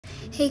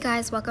Hey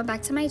guys, welcome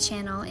back to my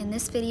channel. In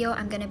this video,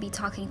 I'm going to be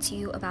talking to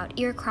you about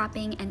ear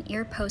cropping and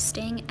ear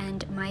posting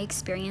and my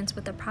experience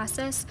with the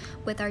process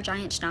with our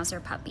giant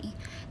Schnauzer puppy.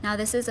 Now,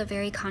 this is a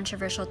very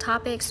controversial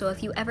topic, so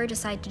if you ever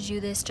decide to do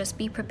this, just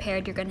be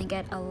prepared. You're going to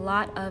get a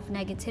lot of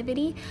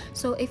negativity.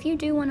 So if you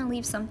do want to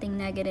leave something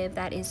negative,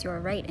 that is your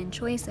right and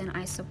choice, and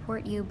I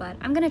support you, but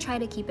I'm going to try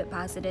to keep it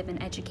positive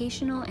and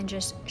educational and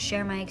just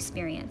share my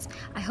experience.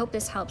 I hope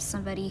this helps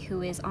somebody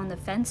who is on the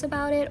fence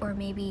about it, or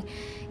maybe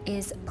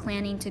is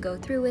planning to go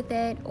through with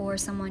it, or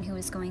someone who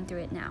is going through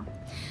it now.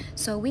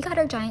 So we got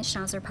our giant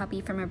Schnauzer puppy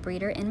from a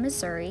breeder in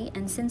Missouri,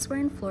 and since we're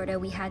in Florida,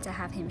 we had to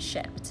have him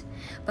shipped.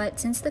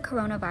 But since the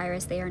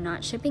coronavirus, they are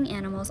not shipping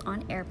animals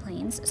on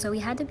airplanes, so we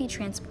had to be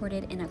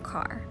transported in a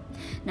car.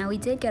 Now, we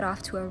did get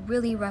off to a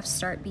really rough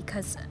start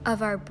because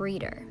of our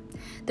breeder.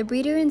 The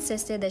breeder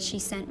insisted that she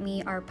sent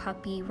me our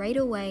puppy right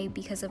away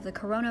because of the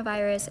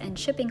coronavirus, and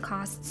shipping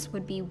costs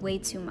would be way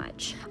too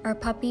much. Our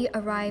puppy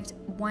arrived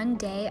one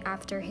day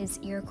after his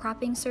ear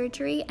cropping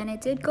surgery, and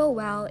it did go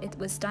well. It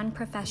was done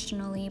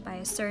professionally by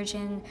a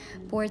surgeon,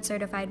 board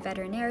certified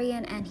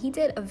veterinarian, and he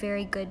did a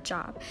very good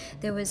job.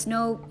 There was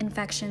no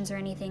infections or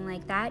anything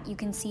like that. You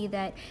can see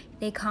that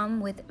they come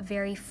with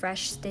very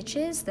fresh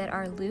stitches that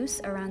are loose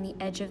around the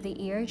edge of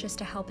the ear just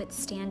to help it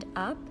stand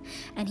up.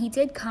 And he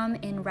did come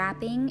in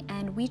wrapping,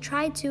 and we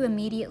tried to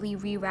immediately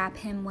rewrap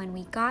him when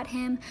we got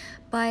him,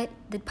 but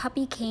the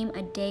puppy came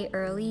a day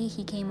early.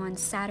 He came on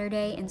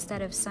Saturday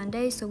instead of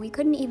Sunday, so we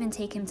couldn't even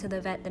take him to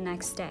the vet the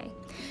next day.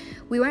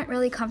 We weren't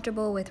really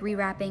comfortable with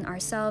rewrapping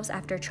ourselves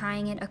after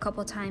trying it a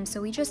couple times,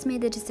 so we just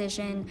made the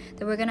decision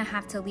that we're gonna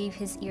have to leave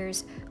his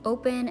ears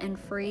open and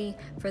free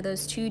for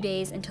those 2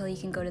 days until he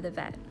can go to the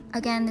vet.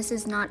 Again, this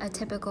is not a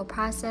typical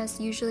process.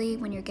 Usually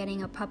when you're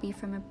getting a puppy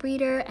from a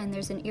breeder and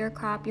there's an ear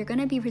crop, you're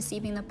gonna be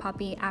receiving the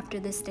puppy after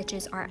the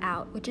stitches are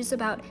out, which is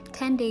about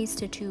 10 days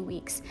to 2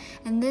 weeks.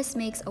 And this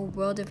makes a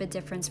world of a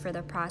difference for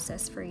the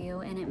process for you,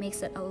 and it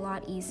makes it a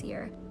lot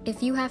easier.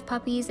 If you have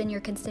puppies and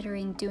you're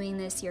considering doing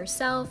this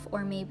yourself,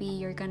 or maybe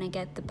you're gonna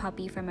get the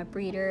puppy from a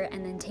breeder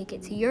and then take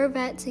it to your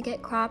vet to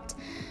get cropped,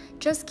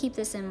 just keep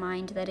this in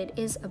mind that it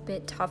is a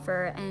bit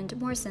tougher and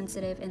more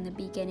sensitive in the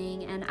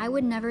beginning, and I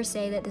would never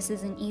say that this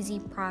is an easy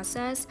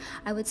process.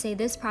 I would say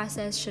this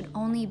process should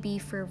only be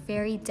for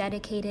very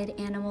dedicated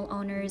animal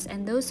owners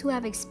and those who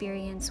have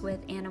experience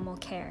with animal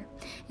care.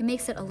 It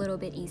makes it a little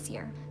bit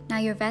easier. Now,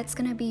 your vet's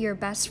gonna be your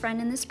best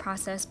friend in this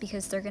process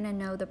because they're gonna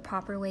know the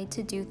proper way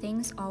to do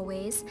things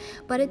always,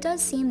 but it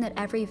does seem that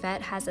every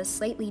vet has a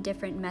slightly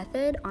different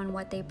method on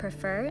what they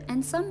prefer,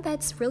 and some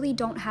vets really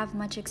don't have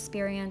much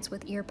experience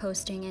with ear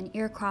posting and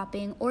ear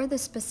cropping or the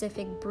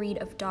specific breed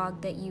of dog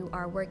that you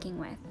are working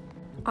with.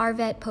 Our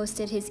vet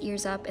posted his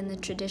ears up in the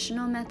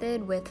traditional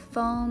method with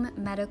foam,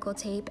 medical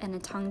tape, and a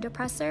tongue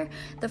depressor.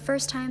 The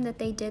first time that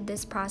they did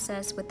this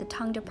process with the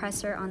tongue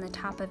depressor on the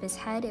top of his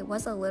head, it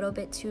was a little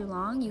bit too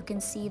long. You can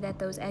see that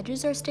those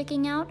edges are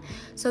sticking out.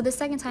 So the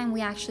second time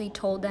we actually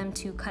told them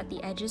to cut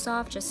the edges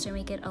off just to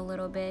make it a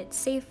little bit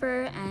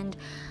safer and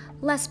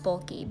less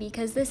bulky,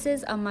 because this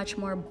is a much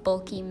more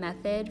bulky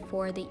method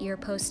for the ear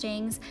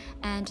postings,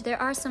 and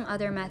there are some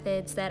other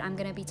methods that I'm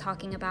going to be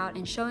talking about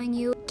and showing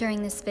you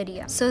during this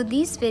video. So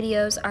these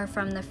videos are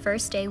from the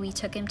first day we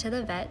took him to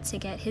the vet to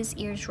get his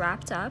ears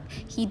wrapped up.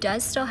 He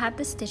does still have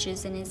the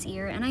stitches in his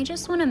ear, and I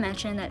just want to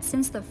mention that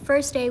since the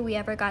first day we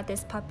ever got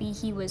this puppy,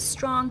 he was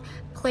strong,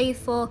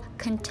 playful,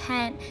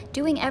 content,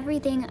 doing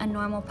everything a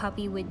normal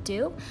puppy would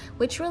do,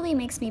 which really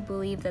makes me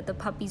believe that the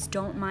puppies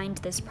don't mind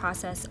this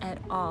process at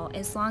all,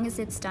 as long as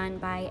it's done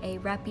by a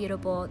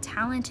reputable,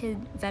 talented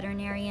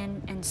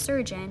veterinarian and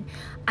surgeon.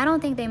 I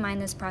don't think they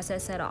mind this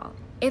process at all.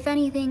 If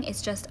anything,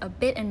 it's just a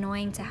bit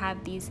annoying to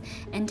have these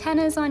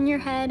antennas on your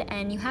head,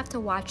 and you have to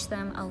watch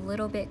them a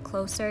little bit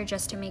closer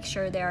just to make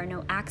sure there are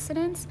no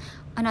accidents.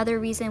 Another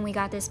reason we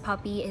got this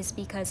puppy is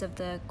because of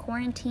the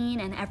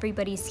quarantine and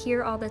everybody's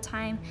here all the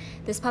time.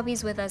 This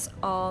puppy's with us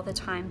all the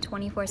time,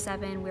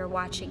 24/7, we're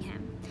watching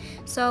him.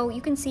 So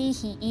you can see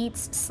he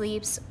eats,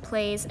 sleeps,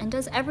 plays, and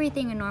does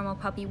everything a normal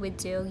puppy would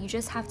do. You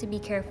just have to be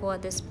careful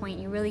at this point.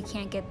 You really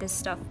can't get this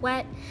stuff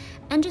wet,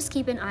 and just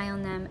keep an eye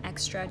on them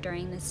extra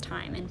during this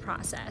time and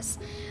process.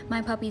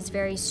 My puppy's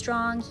very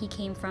strong. He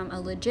came from a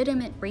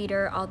legitimate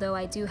breeder, although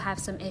I do have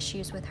some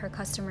issues with her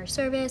customer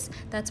service.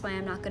 That's why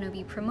I'm not going to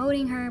be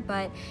promoting her,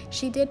 but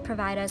she did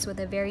provide us with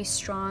a very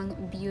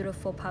strong,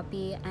 beautiful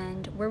puppy,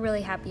 and we're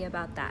really happy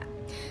about that.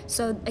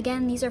 So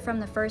again, these are from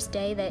the first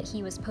day that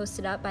he was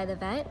posted up by the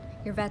vet.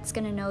 Your vet's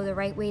gonna know the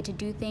right way to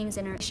do things,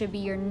 and it should be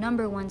your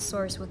 #1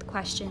 source with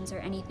questions or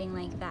anything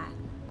like that.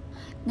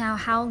 Now,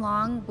 how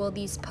long will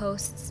these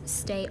posts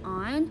stay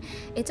on?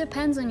 It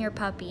depends on your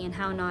puppy and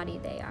how naughty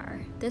they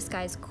are. This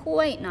guy's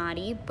quite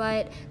naughty,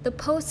 but the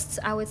posts,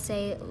 I would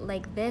say,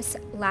 like this,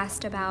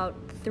 last about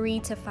 3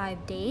 to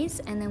 5 days,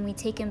 and then we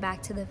take him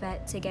back to the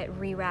vet to get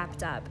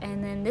re-wrapped up.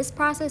 And then this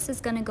process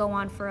is going to go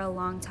on for a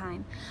long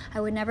time.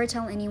 I would never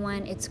tell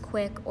anyone it's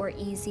quick or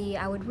easy.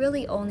 I would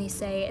really only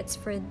say it's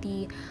for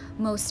the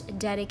most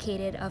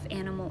dedicated of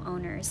animal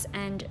owners.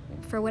 And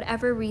for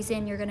whatever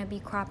reason you're going to be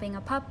cropping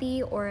a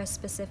puppy or a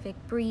specific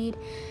breed,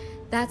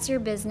 that's your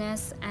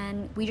business,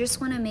 and we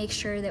just want to make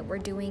sure that we're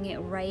doing it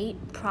right,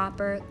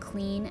 proper,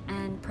 clean,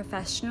 and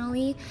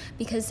professionally,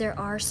 because there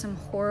are some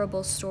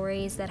horrible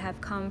stories that have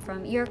come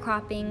from ear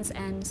croppings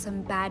and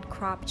some bad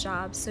crop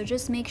jobs. So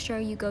just make sure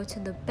you go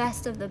to the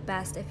best of the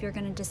best if you're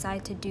going to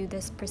decide to do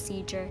this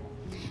procedure.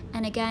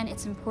 And again,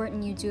 it's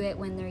important you do it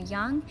when they're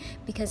young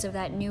because of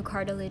that new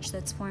cartilage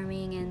that's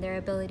forming and their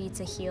ability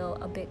to heal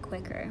a bit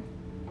quicker.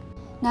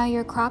 Now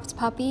your cropped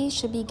puppy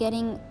should be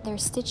getting their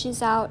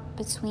stitches out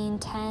between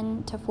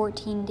 10 to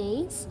 14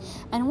 days.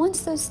 And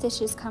once those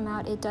stitches come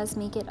out, it does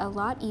make it a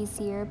lot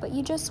easier, but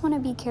you just want to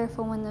be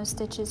careful when those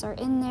stitches are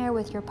in there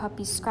with your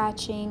puppy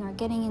scratching or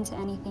getting into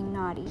anything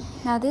naughty.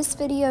 Now this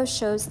video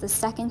shows the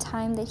second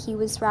time that he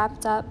was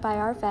wrapped up by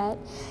our vet,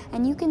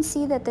 and you can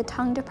see that the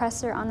tongue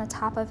depressor on the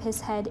top of his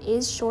head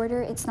is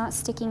shorter. It's not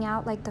sticking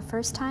out like the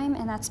first time,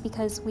 and that's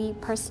because we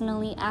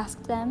personally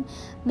asked them,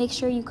 make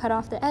sure you cut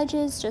off the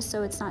edges just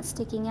so it's not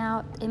sticking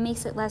out. It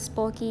makes it less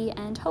bulky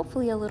and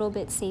hopefully a little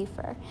bit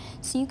safer.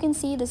 So you can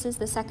see this is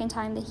the second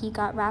time that he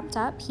got wrapped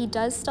up. He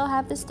does still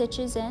have the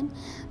stitches in,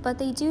 but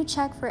they do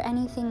check for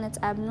anything that's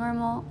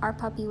abnormal. Our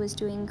puppy was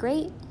doing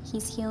great.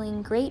 He's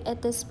healing great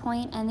at this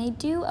point, and they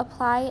do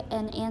apply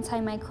an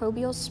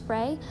antimicrobial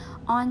spray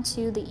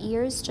onto the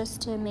ears just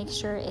to make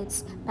sure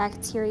it's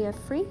bacteria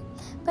free.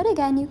 But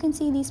again, you can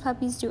see these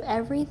puppies do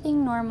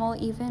everything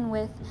normal, even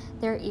with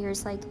their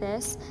ears like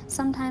this.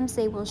 Sometimes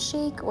they will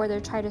shake or they'll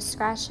try to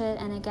scratch it,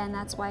 and again,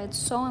 that's why it's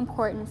so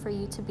important for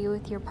you to be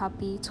with your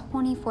puppy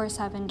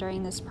 24/7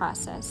 during this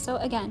process. So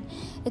again,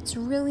 it's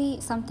really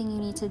something you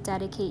need to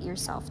dedicate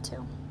yourself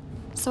to.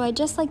 So I'd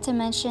just like to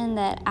mention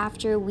that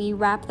after we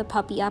wrap the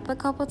puppy up a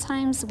couple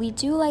times, we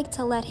do like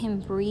to let him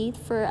breathe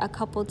for a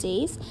couple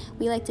days.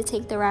 We like to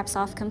take the wraps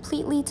off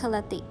completely to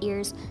let the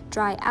ears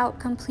dry out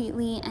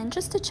completely and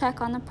just to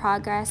check on the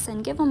progress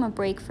and give him a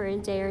break for a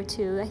day or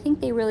two. I think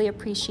they really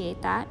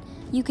appreciate that.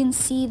 You can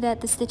see that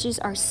the stitches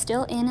are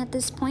still in at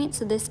this point,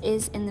 so this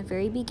is in the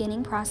very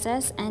beginning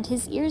process, and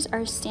his ears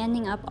are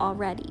standing up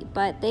already,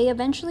 but they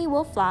eventually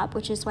will flop,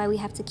 which is why we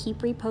have to keep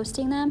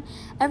reposting them.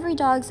 Every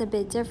dog's a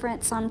bit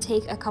different. Some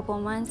take a couple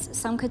months,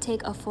 some could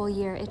take a full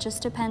year. It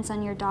just depends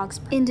on your dog's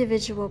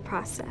individual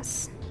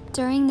process.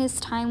 During this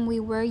time,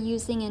 we were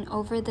using an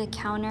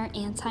over-the-counter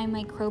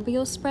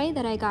antimicrobial spray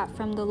that I got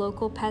from the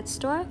local pet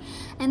store,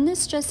 and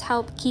this just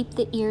helped keep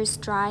the ears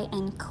dry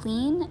and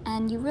clean.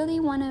 And you really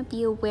want to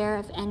be aware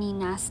of any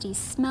nasty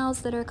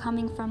smells that are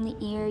coming from the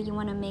ear. You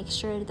want to make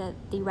sure that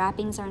the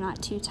wrappings are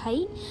not too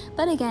tight,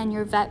 but again,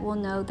 your vet will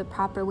know the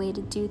proper way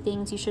to do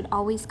things. You should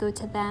always go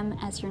to them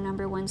as your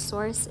 #1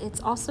 source.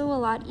 It's also a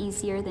lot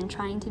easier than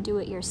trying to do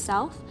it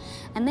yourself,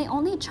 and they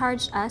only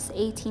charged us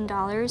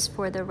 $18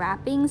 for the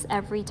wrappings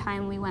every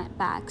time we went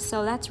back,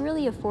 so that's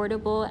really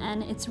affordable,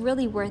 and it's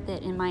really worth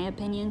it in my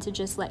opinion to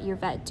just let your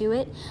vet do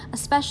it,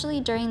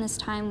 especially during this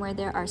time where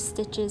there are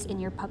stitches in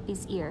your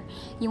puppy's ear.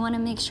 You want to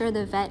make sure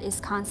the vet is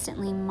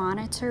constantly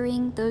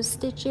monitoring those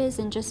stitches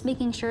and just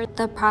making sure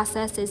the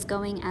process is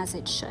going as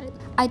it should.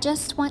 I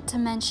just want to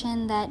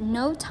mention that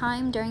no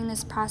time during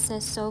this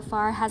process so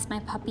far has my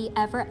puppy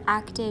ever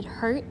acted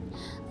hurt,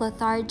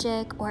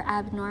 lethargic, or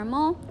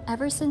abnormal.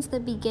 Ever since the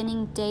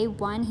beginning, day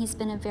 1, he's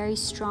been a very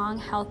strong,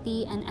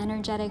 healthy, and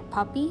energetic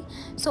puppy.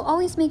 So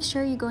always make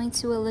sure you're going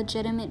to a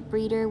legitimate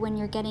breeder when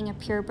you're getting a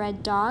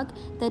purebred dog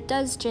that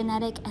does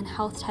genetic and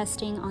health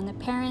testing on the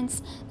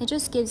parents. It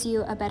just gives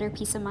you a better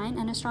peace of mind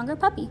and a stronger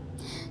puppy.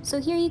 So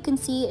here you can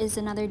see is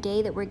another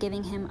day that we're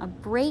giving him a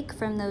break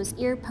from those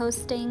ear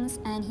postings,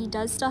 and he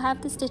does still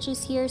have the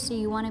stitches here, so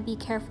you want to be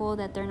careful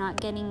that they're not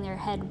getting their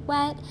head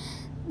wet.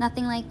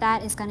 Nothing like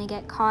that is going to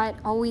get caught.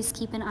 Always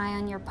keep an eye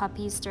on your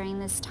puppies during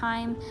this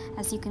time.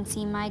 As you can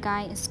see, my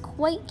guy is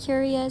quite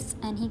curious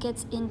and he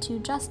gets into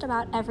just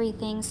about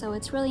everything, so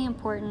it's really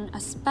important,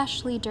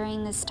 especially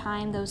during this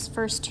time, those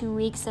first 2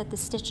 weeks that the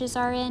stitches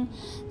are in,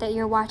 that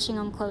you're watching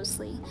them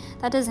closely.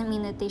 That doesn't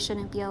mean that they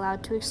shouldn't be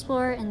allowed to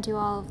explore and do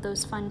all of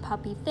those fun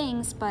puppy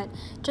things, but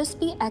just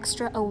be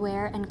extra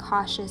aware and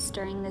cautious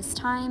during this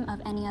time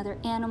of any other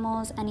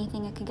animals,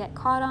 anything it could get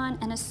caught on,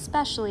 and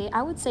especially,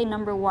 I would say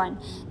 #1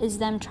 is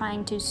them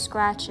trying to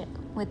scratch it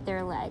with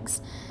their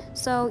legs.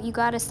 So you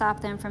got to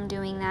stop them from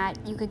doing that.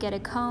 You could get a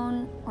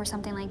cone or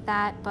something like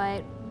that,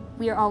 but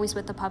we are always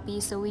with the puppy,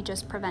 so we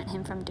just prevent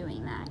him from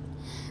doing that.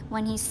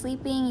 When he's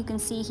sleeping, you can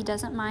see he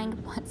doesn't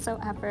mind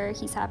whatsoever.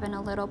 He's having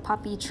a little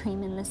puppy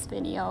dream in this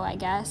video, I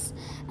guess.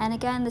 And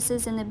again, this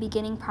is in the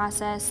beginning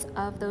process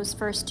of those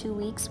first 2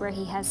 weeks where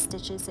he has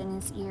stitches in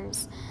his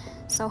ears.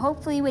 So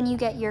hopefully when you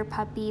get your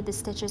puppy, the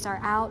stitches are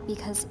out,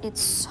 because it's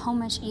so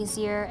much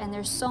easier and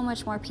there's so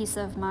much more peace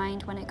of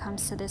mind when it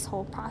comes to this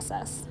whole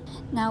process.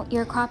 Now,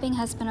 ear cropping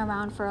has been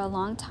around for a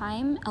long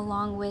time,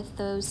 along with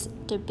those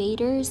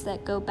debaters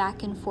that go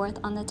back and forth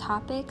on the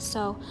topic.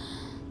 So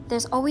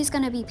there's always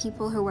going to be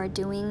people who are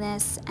doing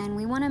this, and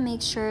we want to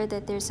make sure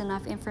that there's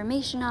enough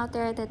information out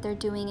there that they're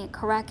doing it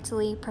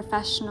correctly,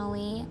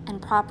 professionally,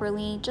 and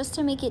properly, just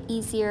to make it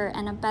easier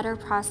and a better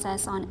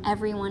process on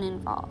everyone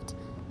involved.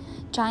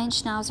 Giant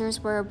Schnauzers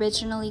were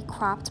originally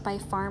cropped by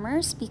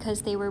farmers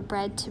because they were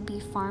bred to be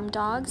farm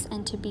dogs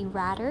and to be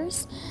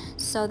ratters.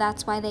 So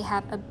that's why they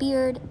have a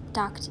beard,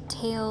 docked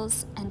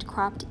tails, and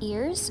cropped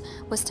ears,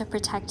 was to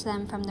protect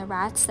them from the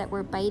rats that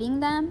were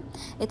biting them.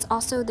 It's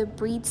also the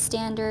breed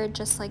standard,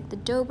 just like the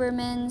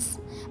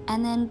Dobermans.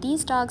 And then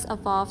these dogs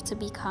evolved to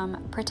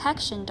become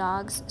protection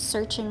dogs,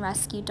 search and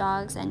rescue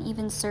dogs, and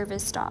even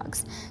service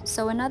dogs.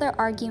 So another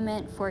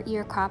argument for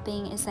ear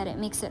cropping is that it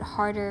makes it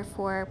harder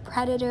for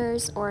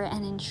predators or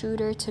an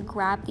intruder to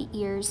grab the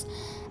ears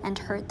and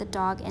hurt the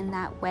dog in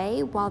that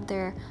way while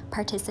they're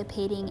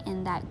participating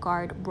in that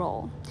guard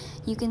role.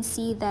 You can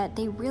see that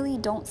they really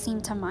don't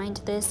seem to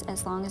mind this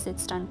as long as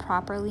it's done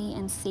properly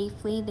and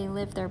safely. They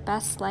live their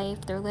best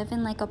life. They're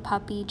living like a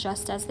puppy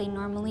just as they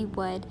normally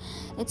would.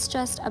 It's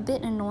just a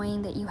bit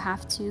annoying that you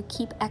have to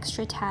keep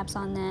extra tabs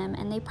on them,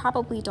 and they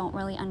probably don't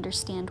really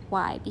understand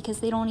why,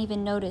 because they don't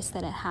even notice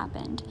that it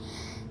happened.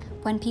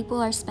 When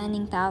people are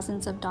spending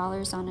thousands of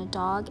dollars on a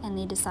dog and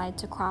they decide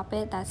to crop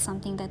it, that's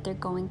something that they're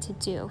going to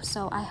do.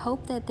 So I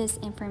hope that this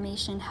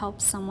information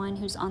helps someone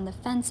who's on the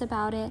fence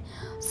about it,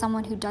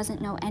 someone who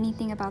doesn't know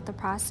anything about the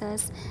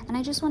process, and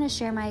I just want to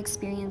share my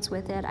experience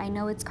with it. I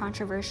know it's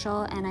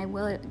controversial and I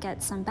will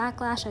get some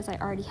backlash, as I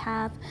already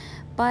have,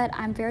 but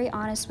I'm very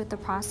honest with the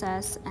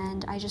process,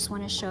 and I just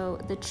want to show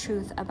the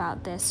truth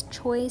about this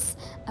choice,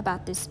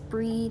 about this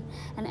breed,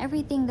 and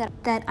everything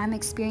that I'm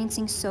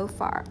experiencing so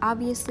far.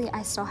 Obviously,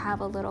 I still have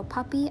a little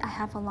puppy. I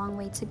have a long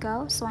way to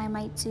go, so I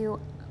might do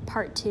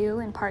part 2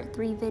 and part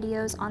 3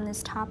 videos on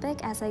this topic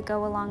as I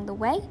go along the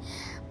way.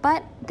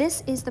 But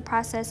this is the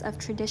process of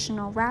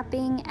traditional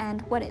wrapping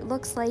and what it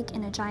looks like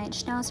in a giant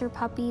Schnauzer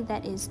puppy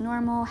that is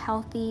normal,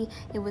 healthy.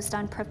 It was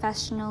done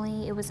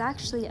professionally. It was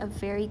actually a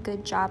very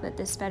good job that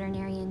this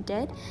veterinarian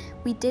did.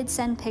 We did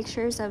send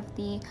pictures of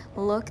the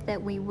look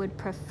that we would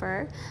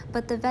prefer,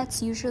 but the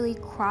vets usually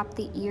crop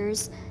the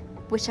ears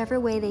whichever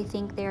way they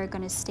think they are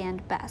going to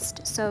stand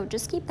best. So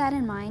just keep that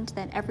in mind,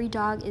 that every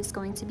dog is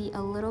going to be a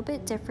little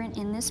bit different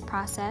in this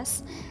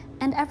process,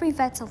 and every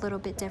vet's a little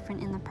bit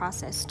different in the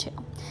process too.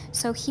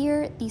 So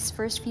here, these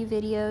first few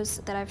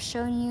videos that I've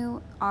shown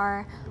you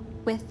are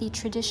with the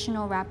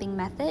traditional wrapping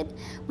method.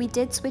 We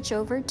did switch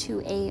over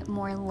to a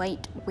more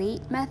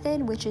lightweight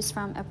method, which is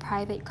from a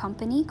private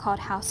company called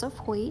House of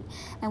Hoyt,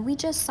 and we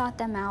just sought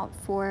them out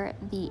for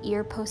the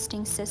ear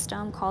posting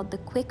system called the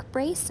Quick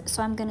Brace.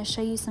 So I'm going to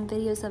show you some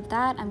videos of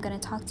that. I'm going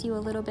to talk to you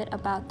a little bit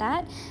about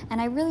that,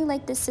 and I really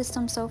like this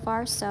system so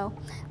far, so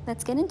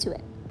let's get into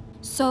it.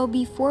 So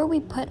before we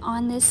put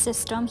on this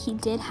system, he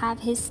did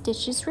have his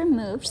stitches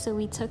removed, so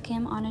we took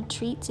him on a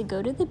treat to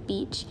go to the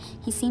beach.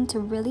 He seemed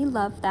to really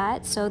love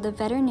that, so the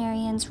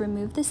veterinarians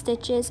removed the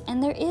stitches,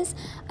 and there is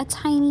a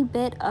tiny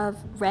bit of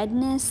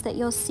redness that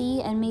you'll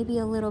see and maybe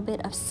a little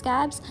bit of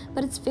scabs,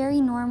 but it's very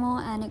normal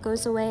and it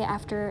goes away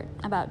after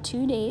about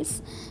 2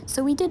 days.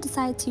 So we did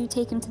decide to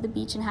take him to the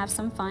beach and have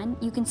some fun.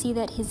 You can see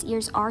that his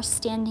ears are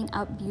standing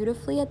up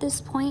beautifully at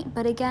this point,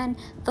 but again,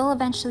 they'll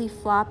eventually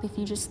flop if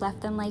you just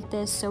left them like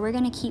this, so we're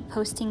going to keep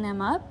posting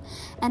them up,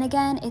 and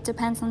again, it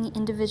depends on the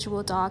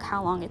individual dog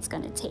how long it's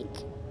going to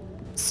take.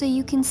 So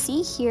you can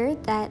see here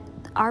that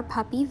our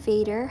puppy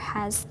Vader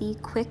has the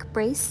Quick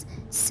Brace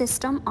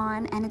system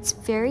on, and it's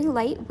very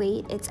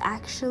lightweight. It's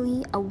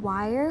actually a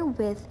wire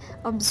with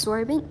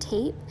absorbent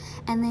tape,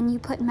 and then you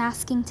put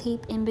masking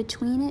tape in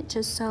between it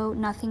just so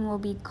nothing will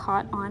be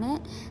caught on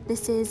it.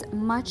 This is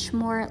much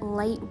more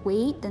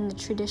lightweight than the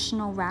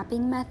traditional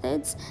wrapping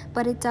methods,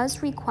 but it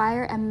does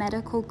require a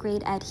medical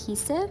grade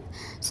adhesive.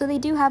 So they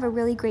do have a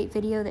really great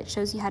video that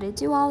shows you how to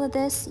do all of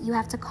this. You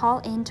have to call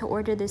in to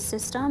order this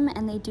system,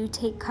 and they do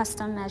take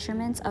custom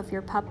measurements of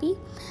your puppy.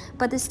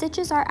 But the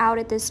stitches are out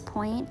at this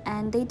point,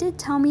 and they did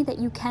tell me that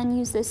you can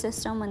use this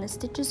system when the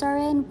stitches are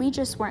in. We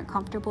just weren't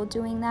comfortable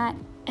doing that,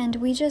 and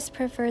we just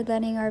preferred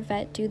letting our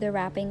vet do the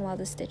wrapping while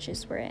the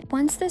stitches were in.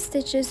 Once the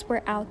stitches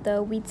were out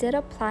though, we did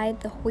apply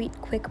the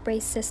Hoyt Quick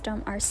Brace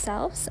system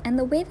ourselves, and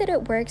the way that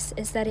it works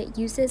is that it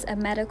uses a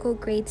medical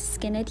grade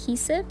skin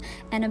adhesive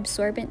and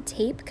absorbent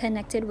tape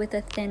connected with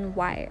a thin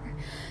wire.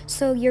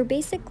 So you're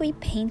basically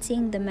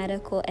painting the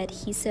medical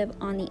adhesive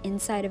on the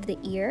inside of the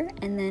ear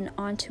and then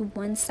onto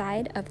one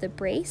side of the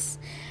brace,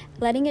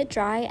 letting it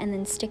dry and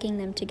then sticking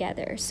them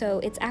together. So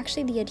it's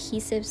actually the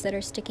adhesives that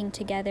are sticking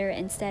together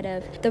instead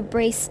of the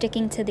brace lace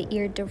sticking to the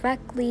ear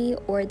directly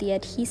or the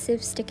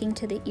adhesive sticking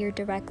to the ear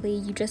directly,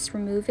 you just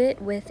remove it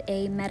with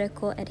a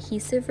medical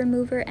adhesive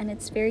remover, and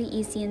it's very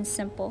easy and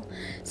simple.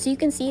 So you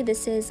can see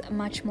this is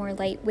much more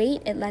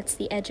lightweight. It lets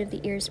the edge of the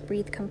ears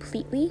breathe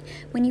completely.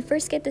 When you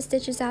first get the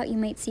stitches out, you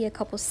might see a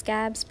couple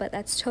scabs, but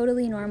that's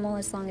totally normal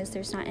as long as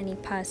there's not any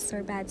pus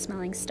or bad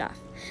smelling stuff.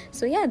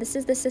 So yeah, this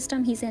is the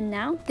system he's in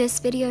now. This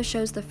video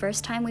shows the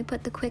first time we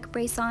put the quick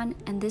brace on,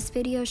 and this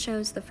video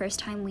shows the first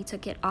time we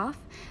took it off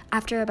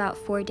after about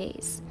 4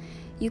 days.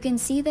 You can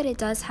see that it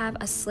does have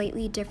a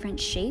slightly different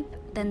shape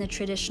than the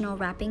traditional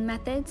wrapping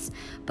methods,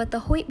 but the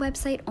Hoyt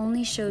website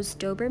only shows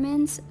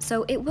Dobermans,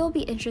 so it will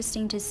be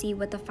interesting to see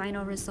what the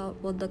final result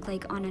will look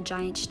like on a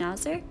giant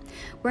Schnauzer.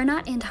 We're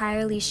not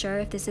entirely sure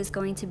if this is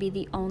going to be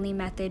the only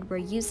method we're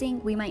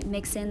using. We might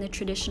mix in the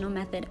traditional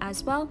method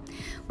as well.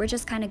 We're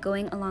just kind of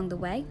going along the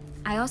way.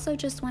 I also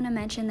just want to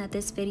mention that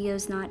this video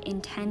is not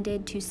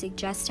intended to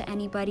suggest to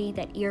anybody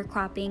that ear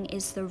cropping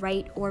is the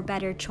right or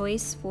better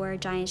choice for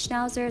giant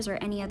Schnauzers or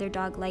any other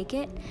dog like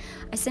it.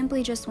 I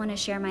simply just want to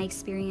share my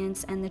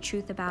experience and the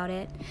truth about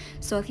it.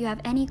 So if you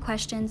have any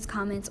questions,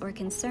 comments, or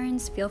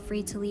concerns, feel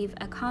free to leave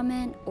a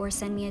comment or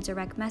send me a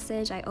direct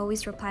message. I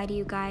always reply to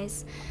you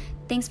guys.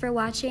 Thanks for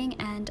watching,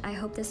 and I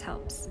hope this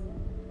helps.